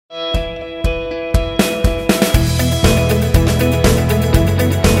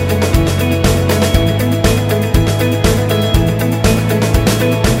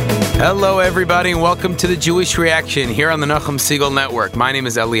everybody, and welcome to the Jewish Reaction here on the Nachum Segal Network. My name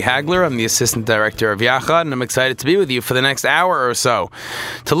is Eli Hagler. I'm the Assistant Director of Yachad, and I'm excited to be with you for the next hour or so.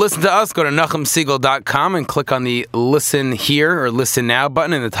 To listen to us, go to NachumSegal.com and click on the Listen Here or Listen Now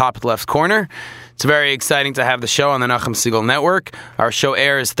button in the top left corner. It's very exciting to have the show on the Nachum Segal Network. Our show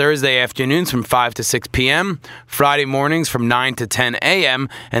airs Thursday afternoons from 5 to 6 p.m., Friday mornings from 9 to 10 a.m.,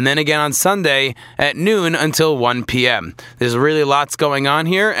 and then again on Sunday at noon until 1 p.m. There's really lots going on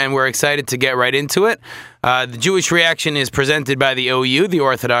here, and we're excited to get right into it. The Jewish Reaction is presented by the OU, the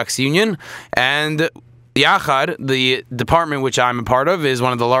Orthodox Union, and Yachad, the department which I'm a part of, is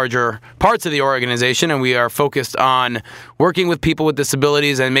one of the larger parts of the organization, and we are focused on working with people with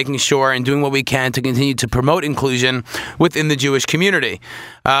disabilities and making sure and doing what we can to continue to promote inclusion within the Jewish community.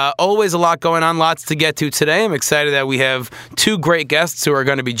 Always a lot going on, lots to get to today. I'm excited that we have two great guests who are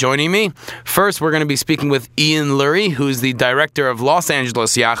going to be joining me. First, we're going to be speaking with Ian Lurie, who's the director of Los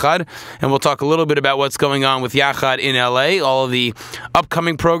Angeles Yachad, and we'll talk a little bit about what's going on with Yachad in LA, all of the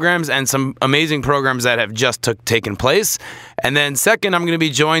upcoming programs and some amazing programs that have just taken place. And then second, I'm going to be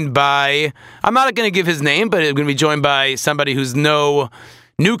joined by, I'm not going to give his name, but I'm going to be joined by somebody who's no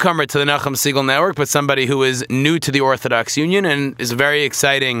newcomer to the Nachum Segal Network, but somebody who is new to the Orthodox Union, and is very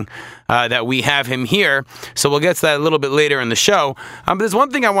exciting that we have him here. So we'll get to that a little bit later in the show. But there's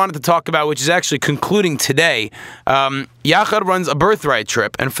one thing I wanted to talk about, which is actually concluding today. Yachad runs a birthright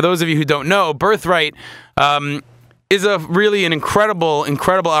trip, and for those of you who don't know, birthright is an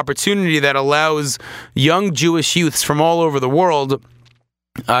incredible opportunity that allows young Jewish youths from all over the world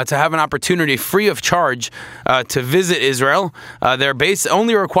to have an opportunity free of charge to visit Israel. Their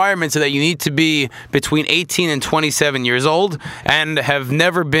only requirements are that you need to be between 18 and 27 years old and have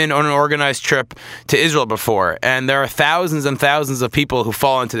never been on an organized trip to Israel before. And there are thousands and thousands of people who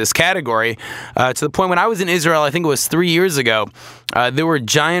fall into this category, to the point when I was in Israel, I think it was 3 years ago, there were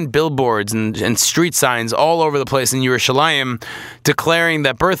giant billboards and street signs all over the place in Yerushalayim declaring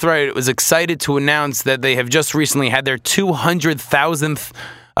that Birthright was excited to announce that they have just recently had their 200,000th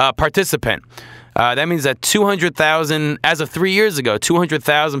participant. That means that 200,000, as of 3 years ago,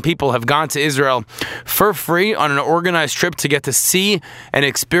 200,000 people have gone to Israel for free on an organized trip to get to see and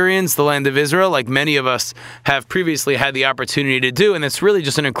experience the land of Israel, like many of us have previously had the opportunity to do, and it's really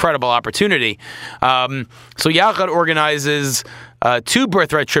just an incredible opportunity. So Yachad organizes two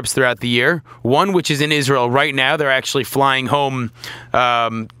birthright trips throughout the year. One which is in Israel right now. They're actually flying home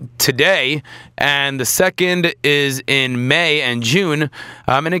today. And the second is in May and June.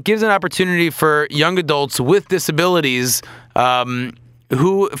 And it gives an opportunity for young adults with disabilities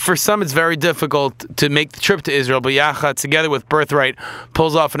who, for some, it's very difficult to make the trip to Israel, but Yachad, together with Birthright,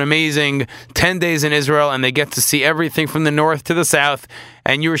 pulls off an amazing 10 days in Israel, and they get to see everything from the north to the south,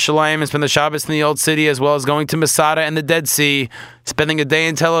 and Yerushalayim, and spend the Shabbos in the Old City, as well as going to Masada and the Dead Sea, spending a day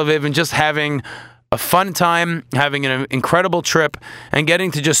in Tel Aviv, and just having a fun time, having an incredible trip, and getting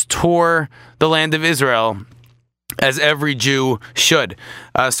to just tour the land of Israel, as every Jew should.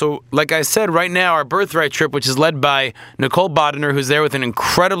 So, like I said, right now, our birthright trip, which is led by Nicole Bodner, who's there with an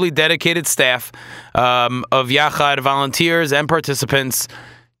incredibly dedicated staff of Yachad volunteers and participants,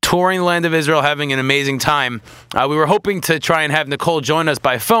 touring the land of Israel, having an amazing time. We were hoping to try and have Nicole join us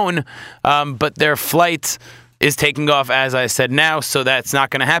by phone, but their flight is taking off, as I said now, so that's not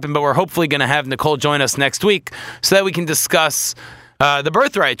going to happen. But we're hopefully going to have Nicole join us next week so that we can discuss the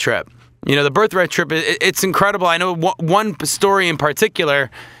birthright trip. You know, the birthright trip, it's incredible. I know one story in particular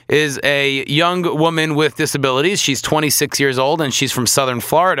is a young woman with disabilities. She's 26 years old, and she's from southern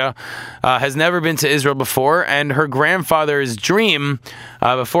Florida, has never been to Israel before, and her grandfather's dream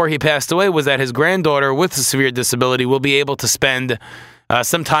before he passed away was that his granddaughter with a severe disability will be able to spend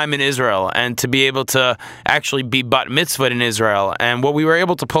some time in Israel and to be able to actually be bat mitzvahed in Israel. And what we were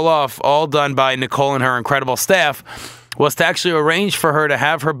able to pull off, all done by Nicole and her incredible staff, was to actually arrange for her to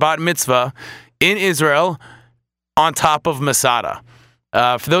have her bat mitzvah in Israel on top of Masada.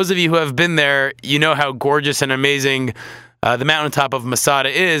 For those of you who have been there, you know how gorgeous and amazing the mountaintop of Masada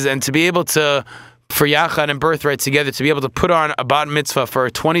is, and to be able to, for Yachad and Birthright together, to be able to put on a bat mitzvah for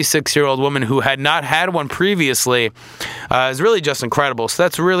a 26-year-old woman who had not had one previously is really just incredible. So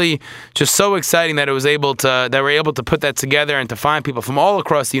that's really just so exciting that we're able to put that together and to find people from all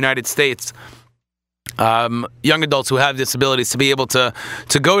across the United States, young adults who have disabilities, to be able to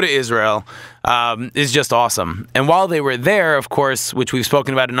go to Israel is just awesome. And while they were there, of course, which we've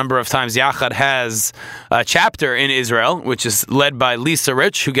spoken about a number of times, Yachad has a chapter in Israel, which is led by Lisa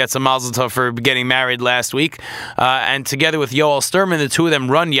Rich, who gets a mazel tov for getting married last week. And together with Yoel Sturman, the two of them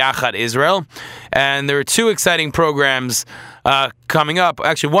run Yachad Israel. And there are two exciting programs coming up.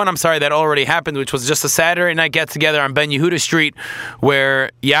 Actually, one, that already happened, which was just a Saturday night get-together on Ben Yehuda Street, where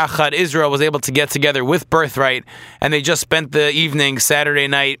Yachad Israel was able to get together with Birthright, and they just spent the evening Saturday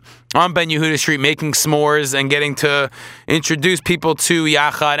night on Ben Yehuda Street making s'mores and getting to introduce people to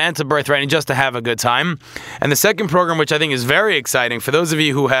Yachad and to Birthright and just to have a good time. And the second program, which I think is very exciting, for those of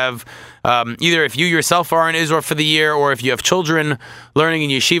you who have either if you yourself are in Israel for the year or if you have children learning in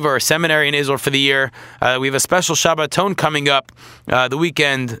yeshiva or seminary in Israel for the year, we have a special Shabbaton coming up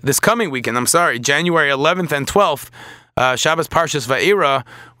this coming weekend, January 11th and 12th. Shabbos Parshas Va'era,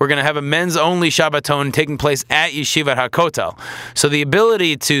 we're going to have a men's-only Shabbaton taking place at Yeshivat HaKotel. So the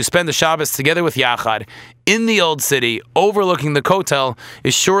ability to spend the Shabbos together with Yachad in the Old City, overlooking the Kotel,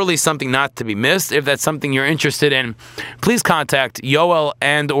 is surely something not to be missed. If that's something you're interested in, please contact Yoel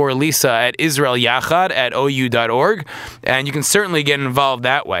and or Lisa at israelyachad@ou.org, and you can certainly get involved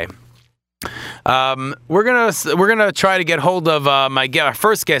that way. We're gonna try to get hold of our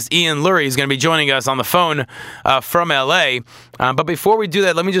first guest, Ian Lurie. He's going to be joining us on the phone from LA. But before we do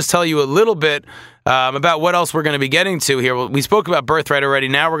that, let me just tell you a little bit about what else we're going to be getting to here. We spoke about Birthright already.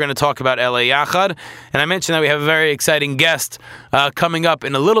 Now we're going to talk about LA Yachad. And I mentioned that we have a very exciting guest coming up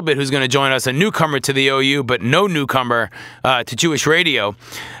in a little bit who's going to join us, a newcomer to the OU, but no newcomer to Jewish radio.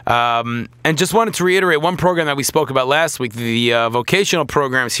 And just wanted to reiterate one program that we spoke about last week, the vocational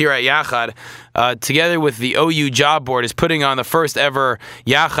programs here at Yachad, together with the OU Job Board, is putting on the first ever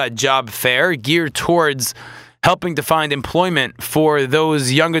Yachad Job Fair geared towards helping to find employment for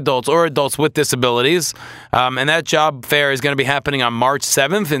those young adults or adults with disabilities. And that job fair is going to be happening on March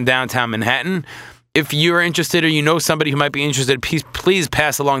 7th in downtown Manhattan. If you're interested or you know somebody who might be interested, please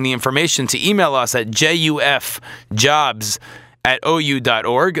pass along the information to email us at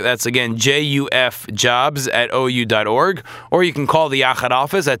jufjobs@ou.org. That's again, jufjobs@ou.org. Or you can call the Yachad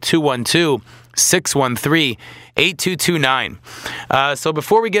office at 212-613-8229. So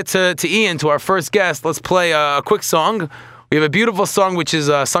before we get to Ian, to our first guest, let's play a quick song. We have a beautiful song which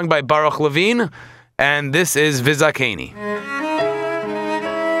is sung by Baruch Levine, and this is Vizakeni.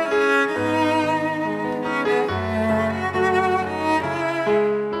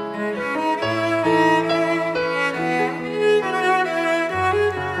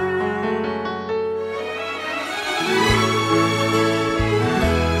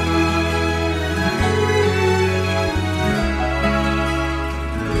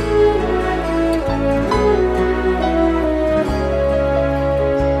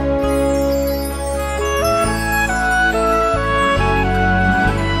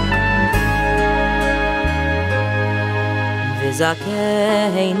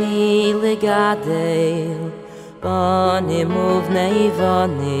 Zakeni legadel banim uvnei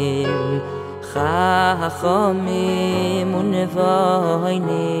vanim chachomim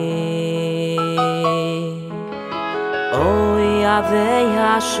unevoinim Oy Avei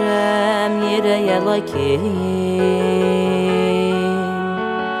Hashem Yirei Elokim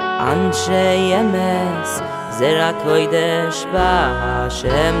Anshei Emes Zera Kodesh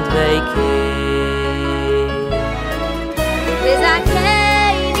B'Hashem Dveikim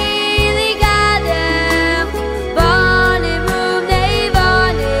V'zakeini ligadem banim uvnei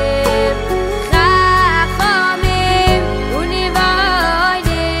vanim chachomim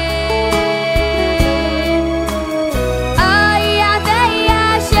unevoinim Oy Avei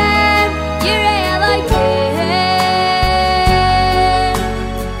Hashem Yirei Elokim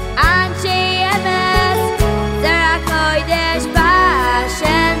Anshei Emes Zera Kodesh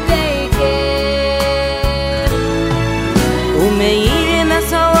B'Hashem Dveikim Umeirim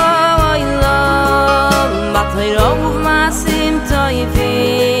esoilam B'toirov masim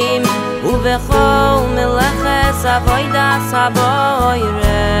toivim Uvechol meleches avodas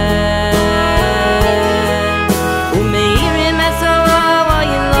haboirem Umeirim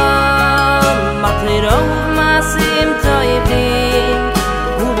esoilam B'toirov masim toivim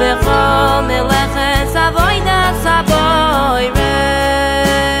Uvechol meleches avodas haboirem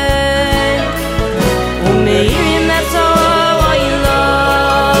Umeirim esoilam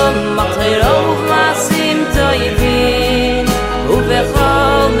B'toirov masim toivim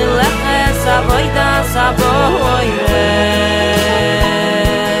Uvechol meleches avodas haboirem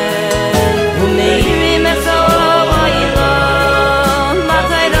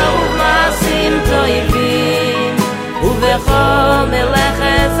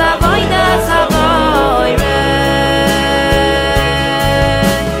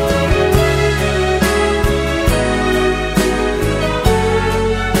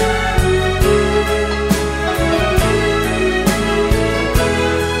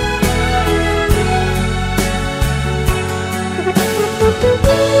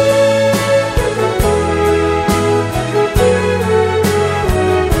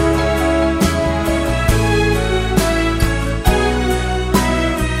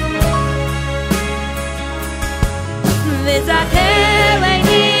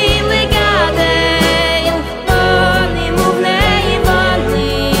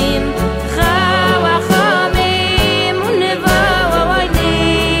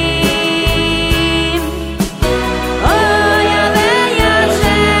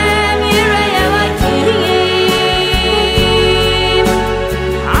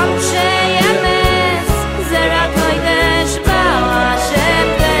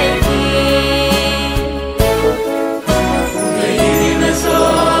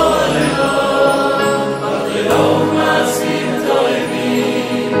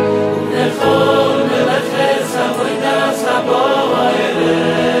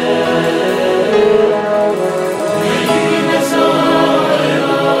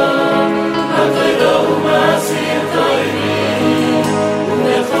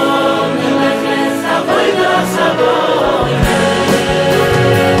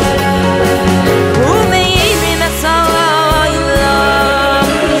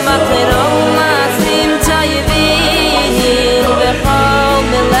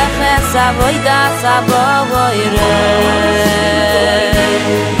avodas aboyre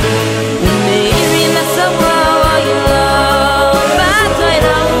Umeiri mesavoylo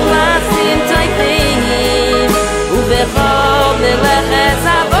Vatoyro masim toivim Ubechol meleches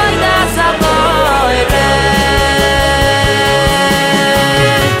avodas aboyre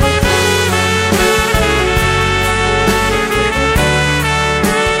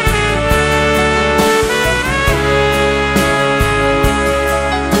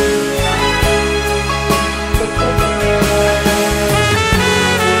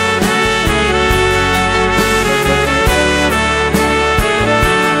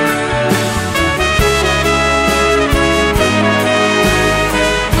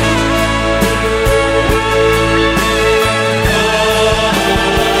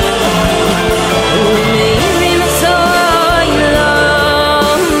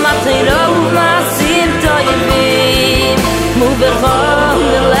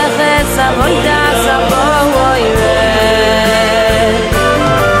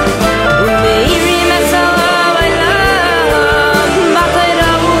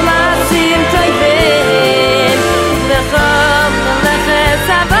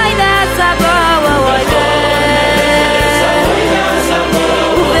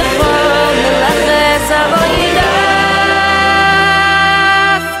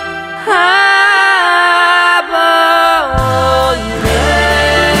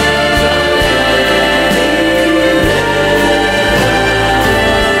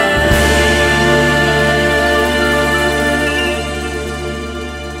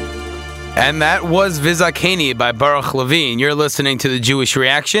And that was Vizakeni by Baruch Levine. You're listening to the Jewish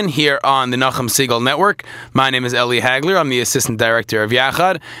Reaction here on the Nachum Segal Network. My name is Eli Hagler. I'm the Assistant Director of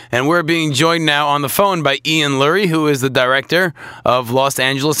Yachad. And we're being joined now on the phone by Ian Lurie, who is the Director of Los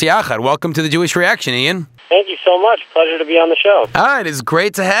Angeles Yachad. Welcome to the Jewish Reaction, Ian. Thank you so much. Pleasure to be on the show. It is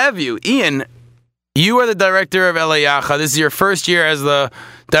great to have you. Ian, you are the Director of LA Yachad. This is your first year as the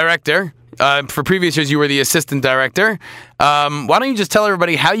Director. For previous years, you were the Assistant Director. Why don't you just tell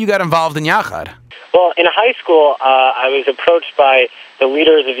everybody how you got involved in Yachad? Well, in high school, I was approached by the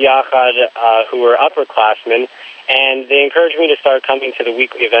leaders of Yachad who were upperclassmen, and they encouraged me to start coming to the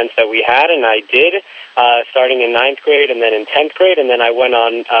weekly events that we had, and I did, starting in 9th grade and then in 10th grade, and then I went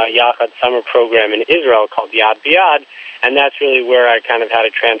on Yachad's summer program in Israel called Yad B'Yad, and that's really where I kind of had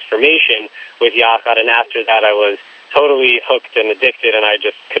a transformation with Yachad, and after that I was totally hooked and addicted, and I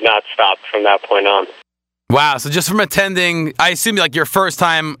just could not stop from that point on. Wow, so just from attending, I assume like your first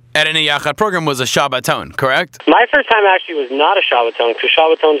time at any Yachad program was a Shabbaton, correct? My first time actually was not a Shabbaton, because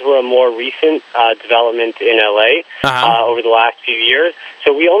Shabbatons were a more recent development in LA over the last few years.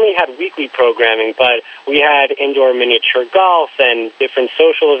 So we only had weekly programming, but we had indoor miniature golf and different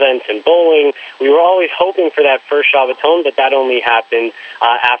social events and bowling. We were always hoping for that first Shabbaton, but that only happened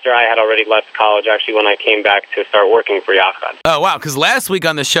after I had already left college, actually, when I came back to start working for Yachad. Oh, wow, because last week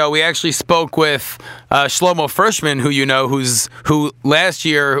on the show, we actually spoke with Shlomo Frischman, who you know, who last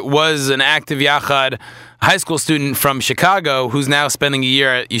year was an active Yachad high school student from Chicago, who's now spending a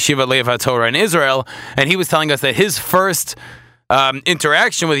year at Yeshiva Lev HaTorah in Israel, and he was telling us that his first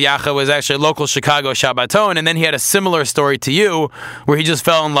interaction with Yachad was actually a local Chicago Shabbaton, and then he had a similar story to you, where he just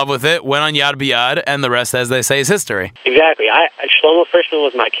fell in love with it, went on Yad B'Yad, and the rest, as they say, is history. Exactly. Shlomo Frischman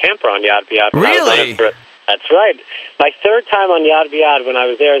was my camper on Yad B'Yad. Really? That's right. My third time on Yad B'Yad, when I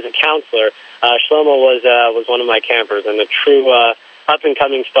was there as a counselor, Shlomo was one of my campers and a true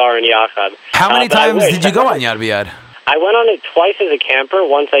up-and-coming star in Yachad. How many times did you go on Yad B'Yad? I went on it twice as a camper.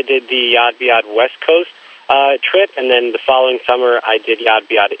 Once I did the Yad B'Yad West Coast trip, and then the following summer I did Yad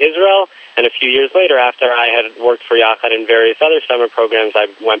B'Yad Israel, and a few years later, after I had worked for Yachad in various other summer programs, I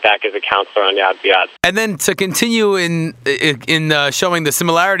went back as a counselor on Yad B'Yad. And then to continue in showing the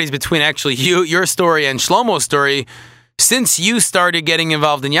similarities between actually your story and Shlomo's story, since you started getting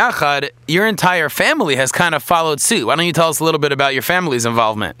involved in Yachad, your entire family has kind of followed suit. Why don't you tell us a little bit about your family's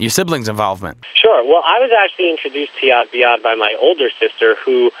involvement, your siblings' involvement? Sure. Well, I was actually introduced to Yad B'Yad by my older sister,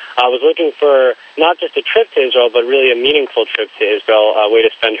 who was looking for not just a trip to Israel, but really a meaningful trip to Israel, a way to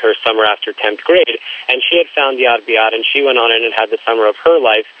spend her summer after 10th grade. And she had found Yad B'Yad, and she went on it and had the summer of her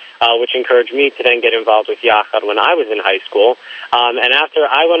life, which encouraged me to then get involved with Yachad when I was in high school. And after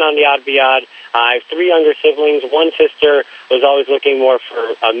I went on Yad B'Yad, I have three younger siblings. One sister was always looking more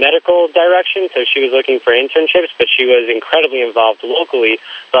for a medical direction, so she was looking for internships, but she was incredibly involved locally.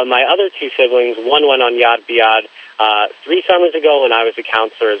 But my other two siblings, one went on Yad B'Yad 3 summers ago when I was a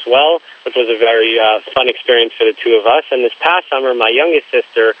counselor as well, which was a very fun experience for the two of us. And this past summer, my youngest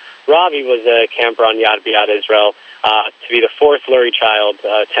sister, Ravi, was a camper on Yad B'Yad Israel, to be the fourth Lurie child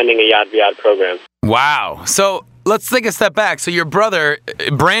attending a Yad B'Yad program. Wow. So let's take a step back. So your brother,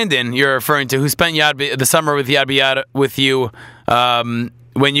 Brandon, you're referring to, who spent the summer with Yad B'Yad with you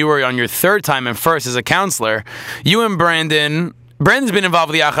when you were on your third time and first as a counselor. You and Brandon's been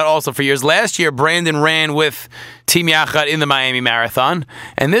involved with Yachad also for years. Last year, Brandon ran with Team Yachad in the Miami Marathon.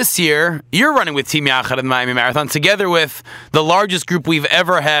 And this year, you're running with Team Yachad in the Miami Marathon, together with the largest group we've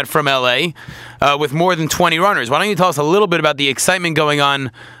ever had from LA, with more than 20 runners. Why don't you tell us a little bit about the excitement going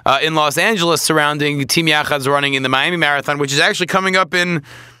on in Los Angeles surrounding Team Yachad's running in the Miami Marathon, which is actually coming up in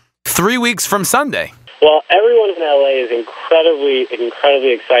 3 weeks from Sunday. Well, everyone in LA is incredibly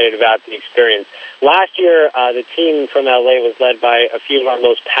excited about the experience. Last year, the team from LA was led by a few of our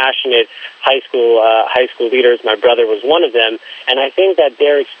most passionate high school leaders. My brother was one of them, and I think that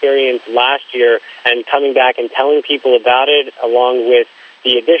their experience last year and coming back and telling people about it, along with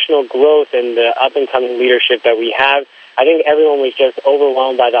the additional growth and the up-and-coming leadership that we have, I think everyone was just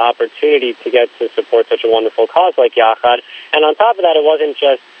overwhelmed by the opportunity to get to support such a wonderful cause like Yachad. And on top of that, it wasn't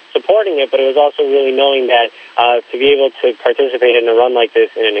just supporting it, but it was also really knowing that to be able to participate in a run like this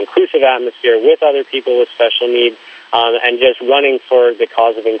in an inclusive atmosphere with other people with special needs and just running for the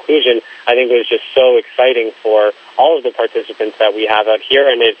cause of inclusion, I think it was just so exciting for all of the participants that we have out here,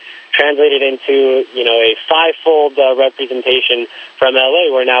 and it translated into a five-fold representation from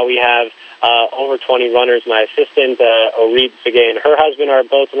LA, where now we have over 20 runners. My assistant, Orit Segay, and her husband are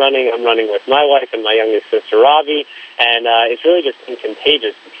both running. I'm running with my wife and my youngest sister, Ravi. And it's really just been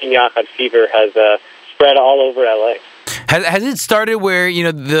contagious. The Team Yachad fever has spread all over LA. Has it started where,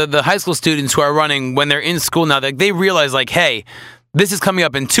 the high school students who are running, when they're in school now, they realize, like, hey, this is coming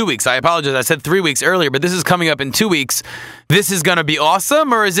up in 2 weeks. I apologize, I said 3 weeks earlier, but this is coming up in 2 weeks. This is going to be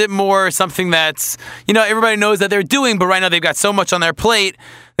awesome? Or is it more something that's, everybody knows that they're doing, but right now they've got so much on their plate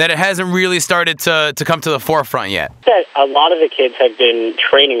that it hasn't really started to come to the forefront yet? That a lot of the kids have been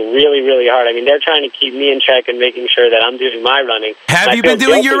training really, really hard. I mean, they're trying to keep me in check and making sure that I'm doing my running. Have you been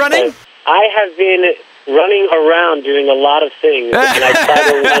doing your running? I have been running around doing a lot of things, and I try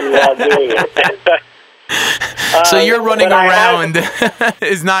to run while doing it. So you're running around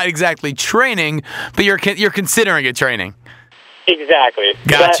is not exactly training, but you're considering it training. Exactly.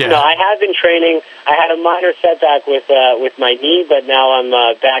 Gotcha. No, I have been training. I had a minor setback with my knee, but now I'm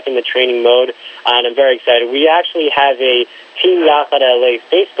back in the training mode, and I'm very excited. We actually have a Team Yachad LA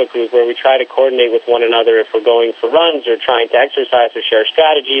Facebook group where we try to coordinate with one another if we're going for runs or trying to exercise or share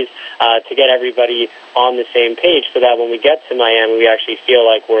strategies to get everybody on the same page, so that when we get to Miami, we actually feel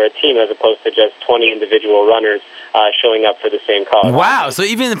like we're a team as opposed to just 20 individual runners showing up for the same cause. Wow. So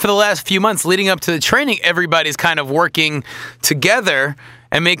even for the last few months leading up to the training, everybody's kind of working together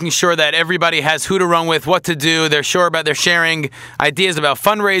and making sure that everybody has who to run with, what to do. They're sharing ideas about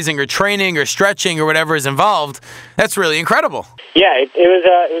fundraising or training or stretching or whatever is involved. That's really incredible. Yeah, it was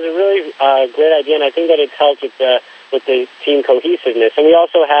a really great idea, and I think that it's helped with the team cohesiveness. And we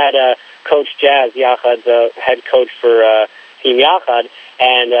also had Coach Jazz, Yachad's head coach for Team Yachad,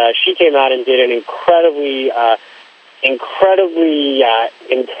 and she came out and did an incredibly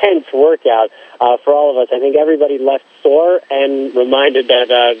intense workout for all of us. I think everybody left sore and reminded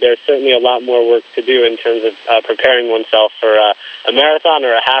that there's certainly a lot more work to do in terms of preparing oneself for a marathon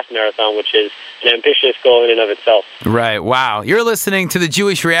or a half marathon, which is an ambitious goal in and of itself. Right. Wow. You're listening to The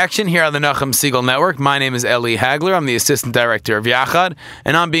Jewish Reaction here on the Nachum Segal Network. My name is Eli Hagler. I'm the Assistant Director of Yachad,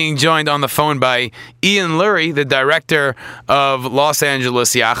 and I'm being joined on the phone by Ian Lurie, the Director of Los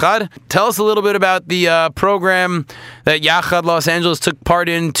Angeles Yachad. Tell us a little bit about the program that Yachad Los Angeles took part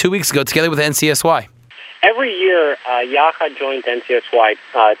in 2 weeks ago together with NCSY. Every year, Yachad joins NCSY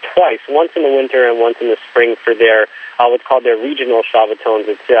twice, once in the winter and once in the spring for their what's called their regional Shabbatones.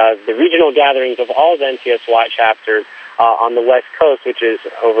 It's the regional gatherings of all the NCSY chapters on the West Coast, which is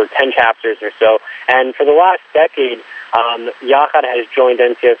over 10 chapters or so. And for the last decade, Yachad has joined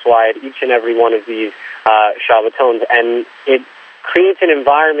NCSY at each and every one of these Shabbatones, and it creates an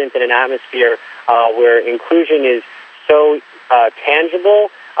environment and an atmosphere where inclusion is so tangible,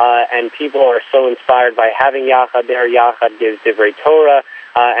 and people are so inspired by having Yachad there. Yachad gives Divrei Torah,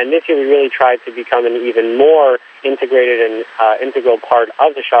 and this year we really tried to become an even more integrated and integral part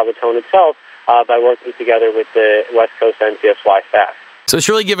of the Shabbaton itself by working together with the West Coast NCSY staff. So let's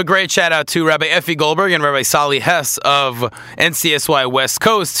really give a great shout out to Rabbi Effie Goldberg and Rabbi Sally Hess of NCSY West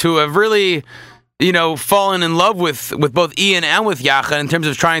Coast, who have really fallen in love with both Ian and with Yachad in terms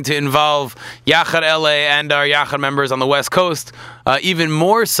of trying to involve Yachad LA and our Yachad members on the West Coast even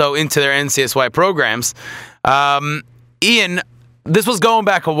more so into their NCSY programs. Ian, this was going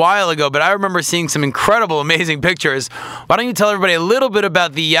back a while ago, but I remember seeing some incredible, amazing pictures. Why don't you tell everybody a little bit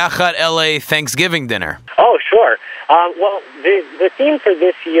about the Yachad LA Thanksgiving dinner? Oh, sure. Well, the theme for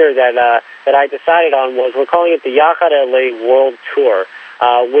this year that I decided on was we're calling it the Yachad LA World Tour,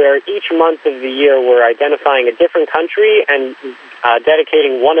 where each month of the year we're identifying a different country and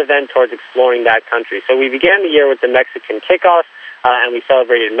dedicating one event towards exploring that country. So we began the year with the Mexican kickoff, and we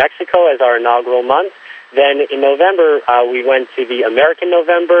celebrated Mexico as our inaugural month. Then in November, we went to the American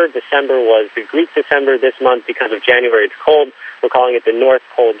November. December was the Greek December. This month, because of January, it's cold. We're calling it the North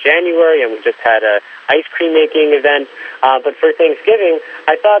Pole January, and we just had a ice cream making event. But for Thanksgiving,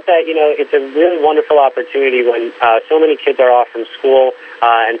 I thought that, it's a really wonderful opportunity when so many kids are off from school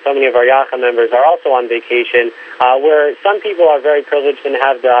and so many of our Yachad members are also on vacation, where some people are very privileged and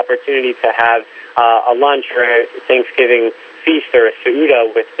have the opportunity to have a lunch or a Thanksgiving feast or a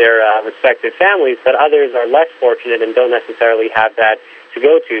seuda with their respective families, but others are less fortunate and don't necessarily have that to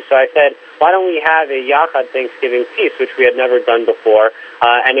go to. So I said, why don't we have a Yachad Thanksgiving feast, which we had never done before,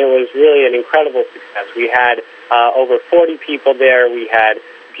 and it was really an incredible success. We had over 40 people there. We had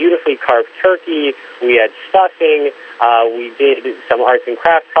beautifully carved turkey. We had stuffing. We did some arts and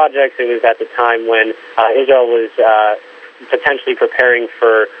crafts projects. It was at the time when Israel was potentially preparing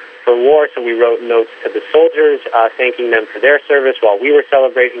for war, so we wrote notes to the soldiers, thanking them for their service while we were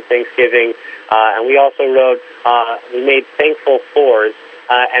celebrating Thanksgiving. And we also wrote, we made thankful fours,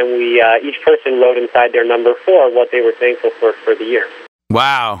 and we each person wrote inside their number 4 what they were thankful for the year.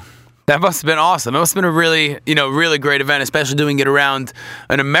 Wow. That must have been awesome. It must have been a really, really great event, especially doing it around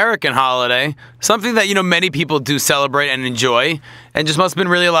an American holiday, something that, many people do celebrate and enjoy, and just must have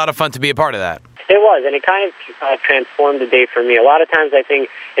been really a lot of fun to be a part of that. It was, and it kind of transformed the day for me. A lot of times I think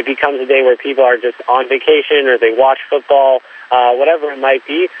it becomes a day where people are just on vacation or they watch football, whatever it might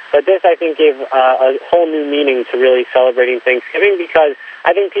be. But this, I think, gave a whole new meaning to really celebrating Thanksgiving, because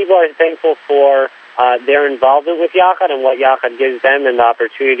I think people are thankful for their involvement with Yachad and what Yachad gives them and the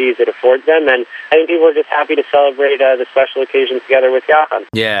opportunities it affords them. And I think people are just happy to celebrate the special occasions together with Yachad.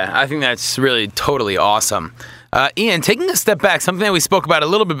 Yeah, I think that's really totally awesome. Ian, taking a step back, something that we spoke about a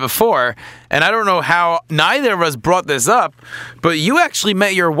little bit before, and I don't know how neither of us brought this up, but you actually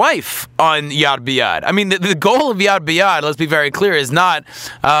met your wife on Yad B'Yad. I mean, the goal of Yad B'Yad, let's be very clear, is not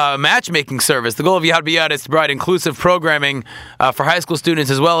a matchmaking service. The goal of Yad B'Yad is to provide inclusive programming for high school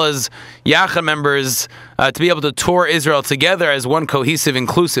students as well as Yachad members to be able to tour Israel together as one cohesive,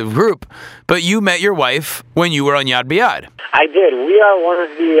 inclusive group. But you met your wife when you were on Yad B'Yad. I did. We are one of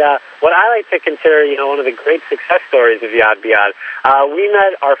the, what I like to consider, one of the great success stories of Yad B'Yad. We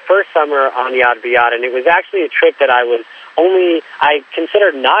met our first summer on Yad B'Yad, and it was actually a trip that I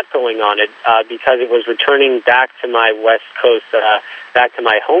considered not going on it because it was returning back to my West Coast, back to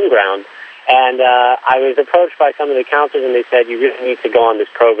my home ground. And I was approached by some of the counselors, and they said, you really need to go on this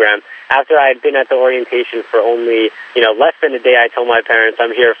program. After I had been at the orientation for only, less than a day, I told my parents,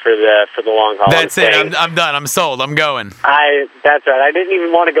 I'm here for the long haul. That's it. I'm done. I'm sold. I'm going. That's right. I didn't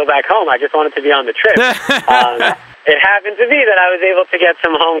even want to go back home. I just wanted to be on the trip. It happened to be that I was able to get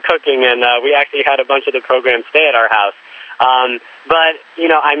some home cooking, and we actually had a bunch of the programs stay at our house. But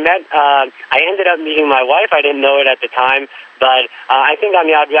I ended up meeting my wife. I didn't know it at the time, but I think on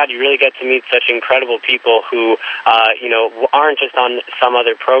Yad B'Yad you really get to meet such incredible people who, aren't just on some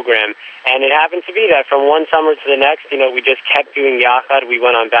other program. And it happened to be that from one summer to the next, we just kept doing Yachad. We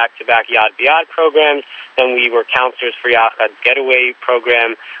went on back-to-back Yad B'Yad programs. Then we were counselors for Yachad's getaway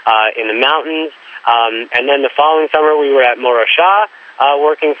program in the mountains. And then the following summer we were at Morashah,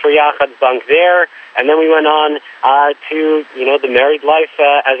 working for Yachad's bunk there, and then we went on to, the married life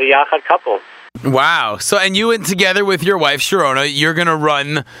as a Yachad couple. Wow. So, and you went together with your wife, Sharona, you're going to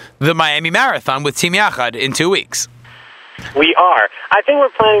run the Miami Marathon with Team Yachad in 2 weeks. We are. I think we're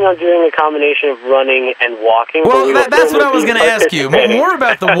planning on doing a combination of running and walking. Well, that's what I was going to ask you. More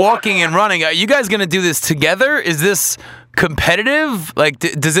about the walking and running. Are you guys going to do this together? Is this competitive? Like,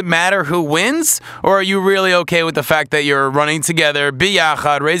 does it matter who wins? Or are you really okay with the fact that you're running together, be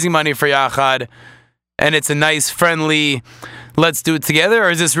Yachad, raising money for Yachad, and it's a nice, friendly, let's do it together? Or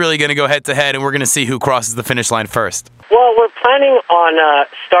is this really going to go head-to-head and we're going to see who crosses the finish line first? Well, we're planning on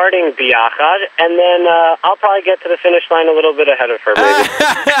starting B'Yachad, and then I'll probably get to the finish line a little bit ahead of her,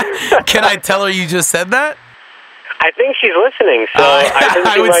 maybe. Can I tell her you just said that? I think she's listening, so I think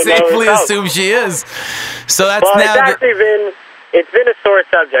she I would might safely know assume she is. So that's well, now. It's been a sore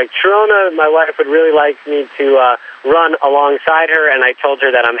subject. Sharona, my wife, would really like me to run alongside her, and I told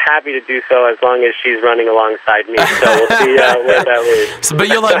her that I'm happy to do so as long as she's running alongside me. So we'll see where that leads. So, but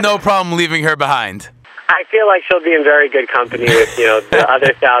you'll have no problem leaving her behind. I feel like she'll be in very good company with, the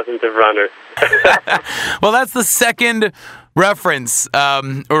other thousands of runners. Well, that's the second reference,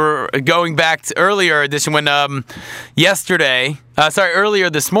 or going back to earlier edition when earlier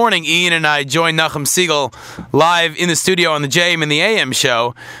this morning, Ian and I joined Nachum Siegel live in the studio on the JM and the AM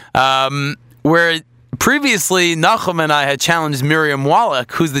show, where previously Nachum and I had challenged Miriam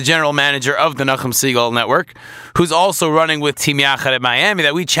Wallach, who's the general manager of the Nachum Siegel Network, who's also running with Team Yachad at Miami,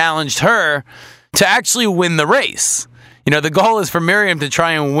 that we challenged her to actually win the race. You know, the goal is for Miriam to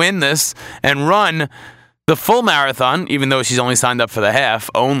try and win this and run the full marathon, even though she's only signed up for the half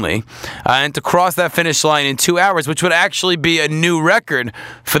only, and to cross that finish line in 2 hours, which would actually be a new record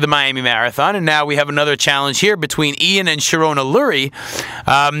for the Miami Marathon. And now we have another challenge here between Ian and Sharona Lurie,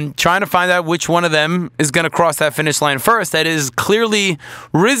 trying to find out which one of them is going to cross that finish line first. That is clearly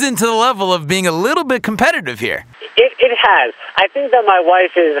risen to the level of being a little bit competitive here. It has. I think that my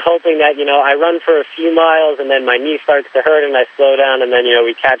wife is hoping that, I run for a few miles and then my knee starts to hurt and I slow down and then,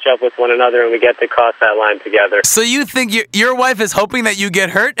 we catch up with one another and we get to cross that line together. So you think your wife is hoping that you get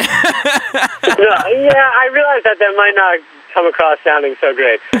hurt? No, yeah, I realize that might not come across sounding so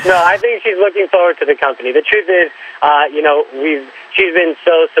great. No, I think she's looking forward to the company. The truth is, she's been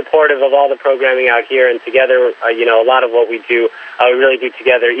so supportive of all the programming out here, and together, a lot of what we do, we really do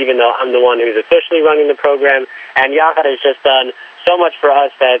together, even though I'm the one who's officially running the program. And Yachad has just done so much for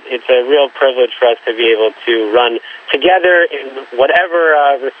us that it's a real privilege for us to be able to run together in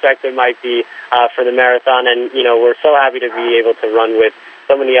whatever respect it might be for the marathon. And, we're so happy to be able to run with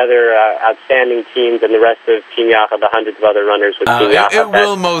so many other outstanding teams and the rest of Team Yachad, the hundreds of other runners with Team Yachad. It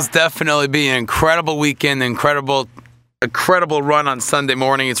will most definitely be an incredible weekend, incredible run on Sunday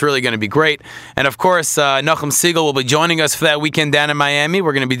morning. It's really going to be great. And of course, Nachum Siegel will be joining us for that weekend down in Miami.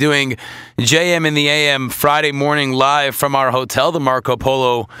 We're going to be doing JM in the AM Friday morning live from our hotel, the Marco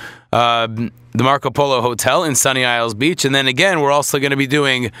Polo Hotel in Sunny Isles Beach. And then again, we're also going to be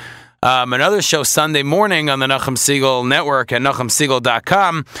doing another show Sunday morning on the Nachum Siegel Network at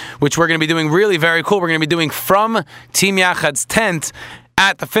NachumSiegel.com, which we're going to be doing really very cool. We're going to be doing from Team Yachad's tent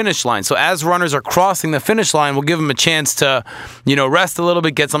at the finish line. So as runners are crossing the finish line, we'll give them a chance to, rest a little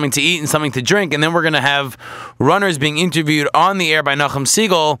bit, get something to eat and something to drink, and then we're going to have runners being interviewed on the air by Nachum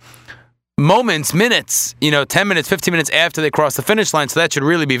Siegel minutes, 10 minutes, 15 minutes after they cross the finish line. So that should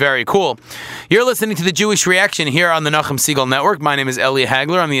really be very cool. You're listening to The Jewish Reaction here on the Nachum Siegel Network. My name is Eli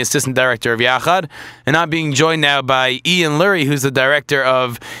Hagler. I'm the assistant director of Yachad, and I'm being joined now by Ian Lurie, who's the director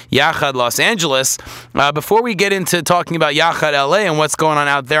of Yachad Los Angeles. Before we get into talking about Yachad LA and what's going on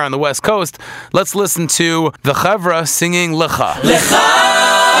out there on the West Coast, let's listen to the Chevra singing Lecha. Lecha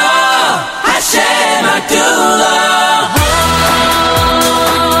Hashem Adullah.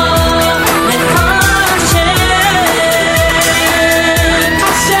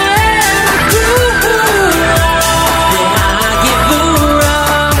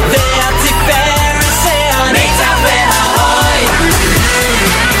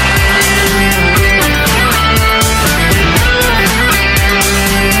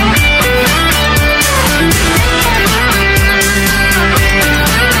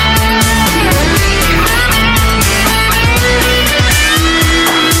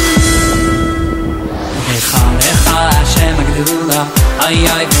 Ay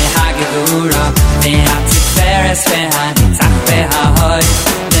ay v'hagevura v'hatziferes v'hanitzach v'hahoy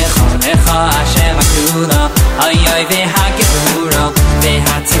Lecha lecha Hashem Agdula Ay ay v'hagevura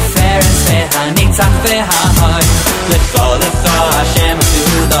v'hatziferes v'hanitzach v'hahoy Lecha lecha Hashem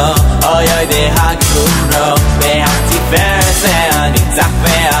Agdula Ay ay v'hagevura v'hatziferes v'hanitzach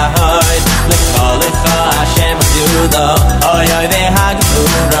v'hahoy Lecha lecha Hashem Agdula Ay ay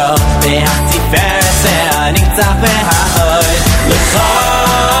v'hagevura v'hatziferes v'hanitzach v'hahoy Lecha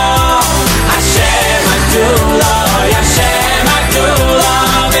Hashem Agdula, Hashem Agdula,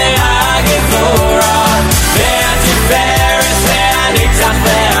 ve'hagevura, ve'atiferes, ve'anitzach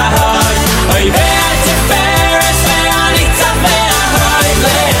ve'ahoy, oy ve'atiferes, ve'anitzach ve'ahoy,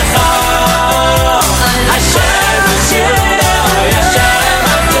 Lecha Hashem Agdula, Hashem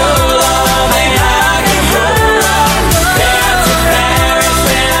Agdula, ve'hagevura,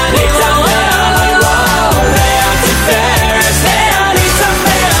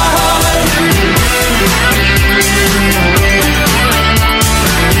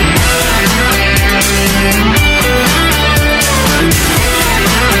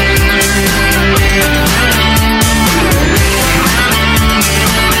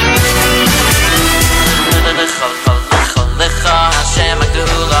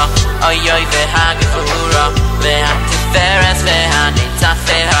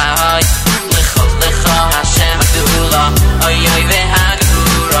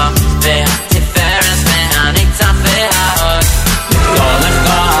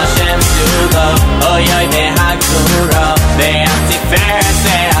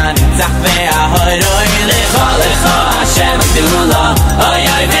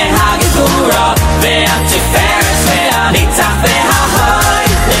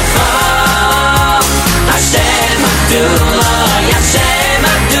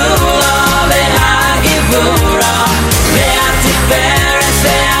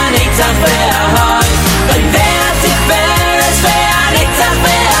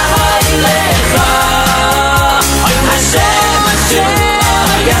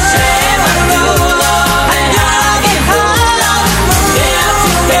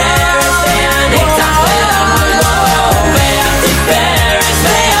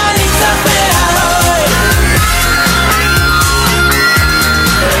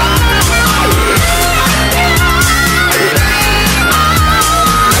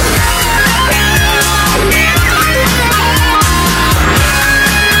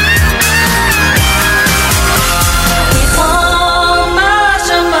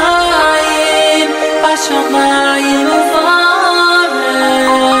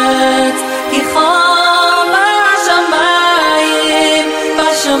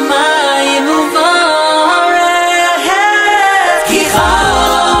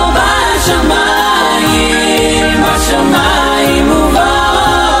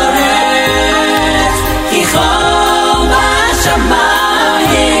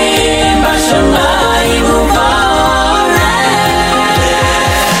 Elohim Bashamayim U'Ba'aretz.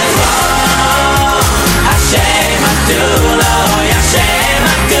 Hashem Adula, Hashem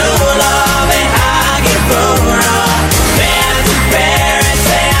Adula, Ve'Hagevura, Ve'Atiferes,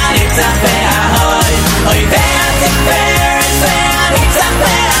 Ve'Anitzach, Ve'Ahoy, Oy Ve'Atiferes, Ve'Anitzach,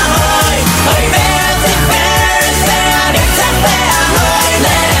 Ve'Ahoy, Oy Ve'Atiferes, Ve'Anitzach, Ve'Ahoy,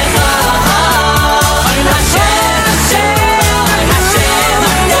 Lecha, Oy Hashem, Hashem, Hashem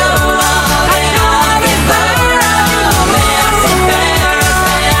Adula, Ve'Hagevura, Ve'Atiferes,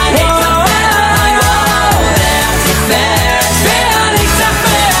 Ve'Anitzach, Ve'Ahoy, Ve'Atiferes, Ve'Anitzach,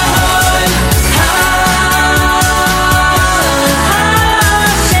 Ve'Ahoy,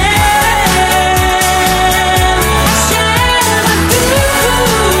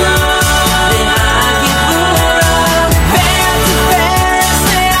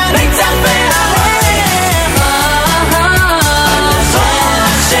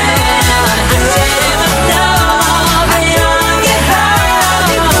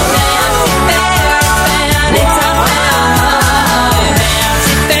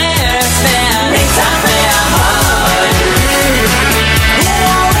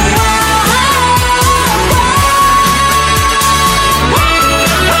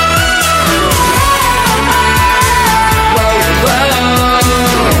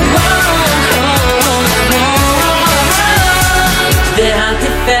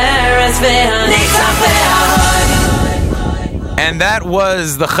 And that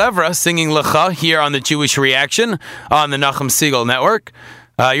was the Chevra singing Lecha here on the Jewish Reaction on the Nachum Segal Network.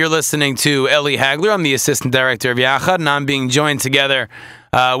 You're listening to Eli Hagler. I'm the Assistant Director of Yachad, and I'm being joined together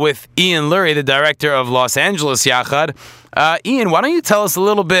with Ian Lurie, the Director of Los Angeles Yachad. Ian, why don't you tell us a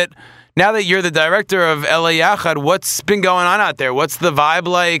little bit, now that you're the Director of LA Yachad, what's been going on out there? What's the vibe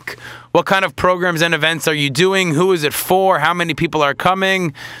like? What kind of programs and events are you doing? Who is it for? How many people are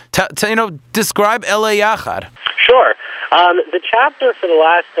coming? Describe LA Yachad. Sure. The chapter for the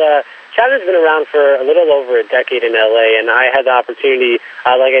last chapter's been around for a little over a decade in LA, and I had the opportunity,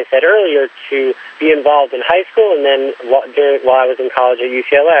 like I said earlier, to be involved in high school, and then while I was in college at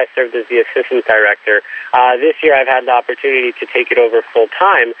UCLA, I served as the assistant director. This year, I've had the opportunity to take it over full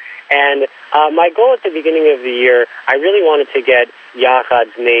time, and my goal at the beginning of the year, I really wanted to get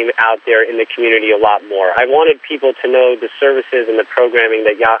Yachad's name out there in the community a lot more. I wanted people to know the services and the programming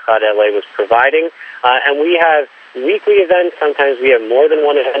that Yachad LA was providing, and we have weekly events. Sometimes we have more than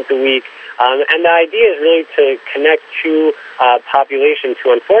one event a week. And the idea is really to connect two populations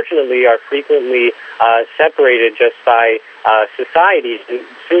who unfortunately are frequently separated just by societies. And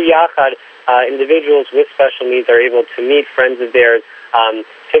through Yachad, individuals with special needs are able to meet friends of theirs,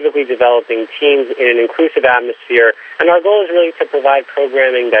 typically developing teams in an inclusive atmosphere. And our goal is really to provide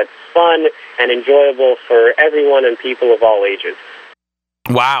programming that's fun and enjoyable for everyone and people of all ages.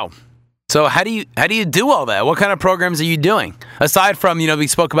 Wow. So how do you do all that? What kind of programs are you doing? Aside from, we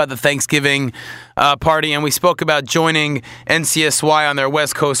spoke about the Thanksgiving party, and we spoke about joining NCSY on their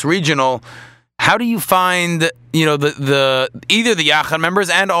West Coast Regional. How do you find, either the Yachad members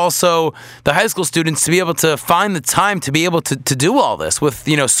and also the high school students to be able to find the time to be able to do all this with,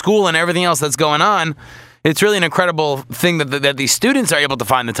 school and everything else that's going on? It's really an incredible thing that these students are able to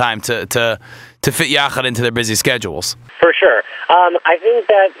find the time to fit Yachad into their busy schedules. For sure. I think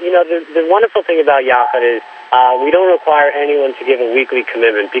that, the wonderful thing about Yachad is we don't require anyone to give a weekly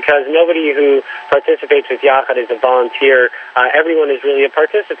commitment, because nobody who participates with Yachad is a volunteer. Everyone is really a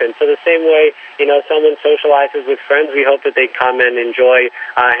participant. So the same way, someone socializes with friends, we hope that they come and enjoy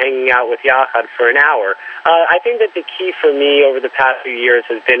hanging out with Yachad for an hour. I think that the key for me over the past few years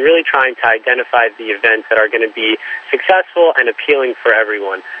has been really trying to identify the events that are going to be successful and appealing for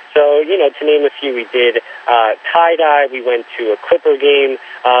everyone. So, to name a few, we did tie-dye, we went to a Clipper game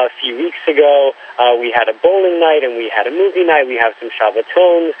a few weeks ago, we had a bowling night, and we had a movie night, we have some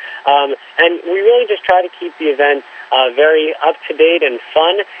Shabbatons, and we really just try to keep the event very up-to-date and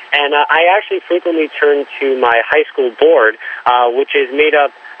fun, and I actually frequently turn to my high school board, which is made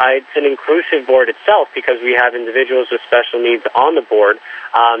up, it's an inclusive board itself, because we have individuals with special needs on the board,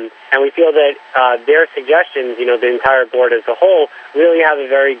 and we feel that their suggestions, the entire board as a whole, really have a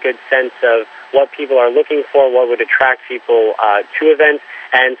very good sense of what people are looking for, what would attract people to events,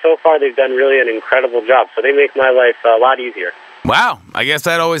 and so far they've done really an incredible job, so they make my life a lot easier. Wow, I guess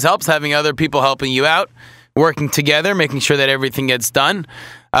that always helps, having other people helping you out, working together, making sure that everything gets done.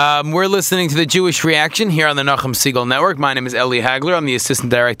 We're listening to the Jewish Reaction here on the Nachum Segal Network. My name is Eli Hagler. I'm the Assistant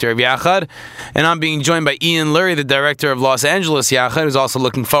Director of Yachad, and I'm being joined by Ian Lurie, the Director of Los Angeles Yachad, who's also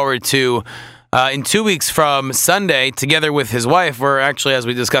looking forward to in 2 weeks from Sunday, together with his wife, or actually, as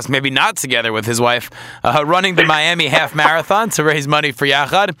we discussed, maybe not together with his wife, running the Miami Half Marathon to raise money for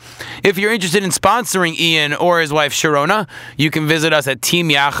Yachad. If you're interested in sponsoring Ian or his wife Sharona, you can visit us at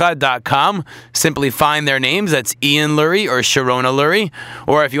teamyachad.com. Simply find their names. That's Ian Lurie or Sharona Lurie.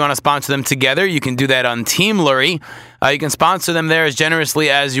 Or if you want to sponsor them together, you can do that on Team Lurie. You can sponsor them there as generously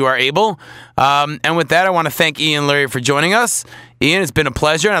as you are able. And with that, I want to thank Ian Lurie for joining us. Ian, it's been a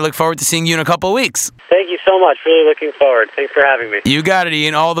pleasure, and I look forward to seeing you in a couple of weeks. Thank you so much. Really looking forward. Thanks for having me. You got it,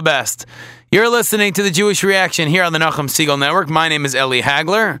 Ian. All the best. You're listening to the Jewish Reaction here on the Nachum Segal Network. My name is Eli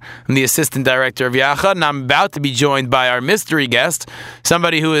Hagler. I'm the assistant director of Yachad, and I'm about to be joined by our mystery guest,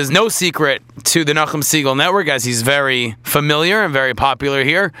 somebody who is no secret to the Nachum Segal Network, as he's very familiar and very popular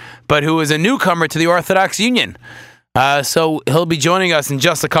here, but who is a newcomer to the Orthodox Union. So he'll be joining us in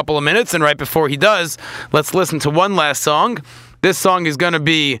just a couple of minutes, and right before he does, let's listen to one last song. This song is going to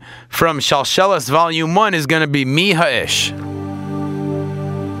be from Shalshelas Volume 1, is going to be Mi Ha'ish.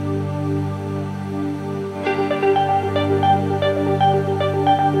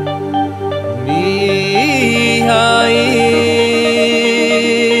 Mi Ha'ish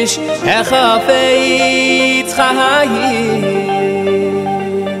Echafetz Chayim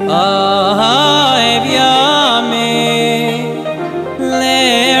Ahav Yameh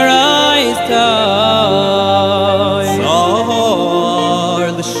Le'Raistai Zahar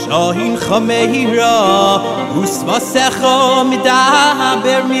L'Shahin Chameira Usvasecha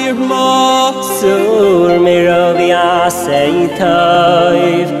Midaber Mirma Sur Mirov Yasei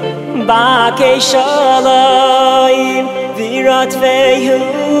Toiv Bakei Shalayim Virat Vehu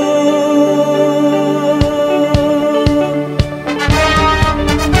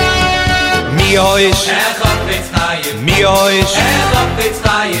Mi Ha'ish Echafetz Chayim, Mi Ha'ish Echafetz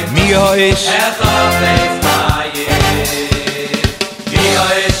Chayim, Mi Ha'ish Echafetz Chayim,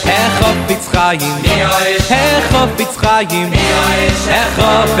 Echafetz Chayim Mi Ha'ish, Echafetz Chayim Mi Ha'ish,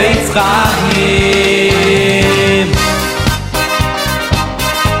 Echafetz Chayim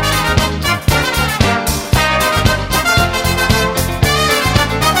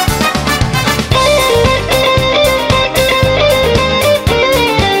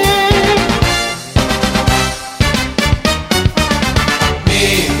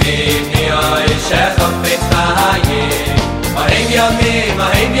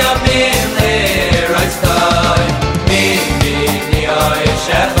Mahim Yamim Le'Raistai Mi Ha'ish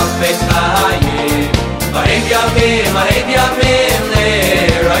Echafetz Chayim Mahim Yamim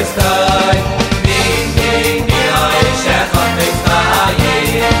Le'Raistai Mi Ha'ish Echafetz Chayim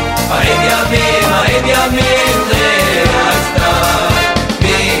Mahim Yamim Le'Raistai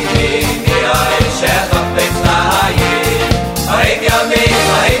Mi Ha'ish Echafetz Chayim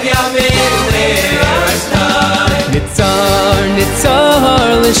Mahim Yamim Le'Raistai Nitzar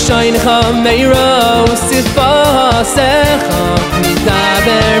l'shayin chameira usifasecha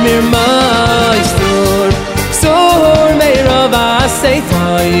midaber mirma sur meira v'asei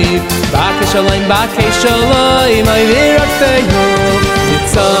ta'iv bakei shalayim ay virat feyu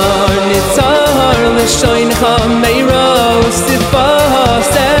Nitzar l'shayin chameira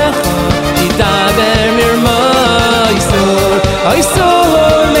usifasecha midaber mirma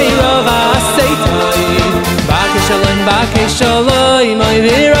sur meira v'asei ta'iv Bakei Shalayim ay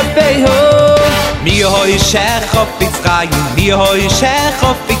virat fehu Mi Ha'ish Echafetz Chayim Mi Ha'ish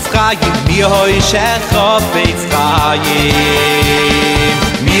Echafetz Chayim Mi Ha'ish Echafetz Chayim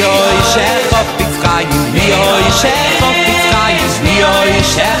Mi Ha'ish Echafetz Chayim Mi Ha'ish Echafetz Chayim Mi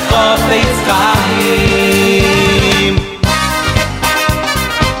Ha'ish Echafetz Chayim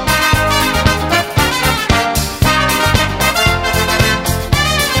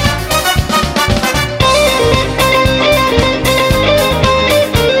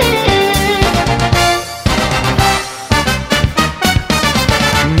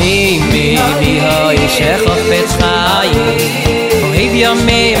Echafetz Chayim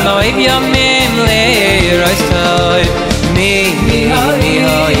Ohev Yamim Le'Raistai Mi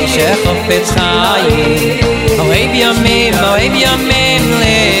Ha'ish Echafetz Chayim Ohev Yamim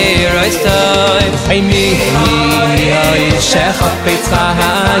Le'Raistai Mi Ha'ish Echafetz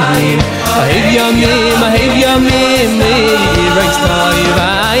Chayim Ohev Yamim Le'Raistai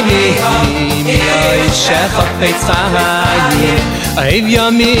Mi Ha'ish Echafetz Chayim Ahev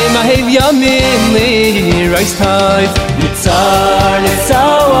Yamim Le'Raistai Nitzar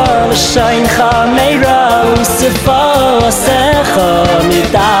l'shayin chameira usifasecha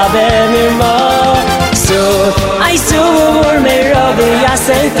midaber mirma Sur meira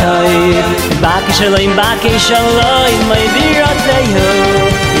v'yasei ta'iv Bakei Shalayim ay virat fehu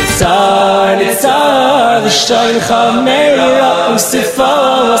Nitzar l'shayin chameira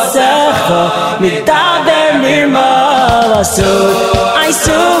usifasecha Midaber mirma Asur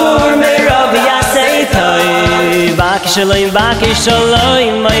Aisur Merav Yasei Toiv Baki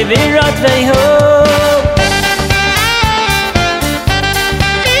Shalom My Virat Veho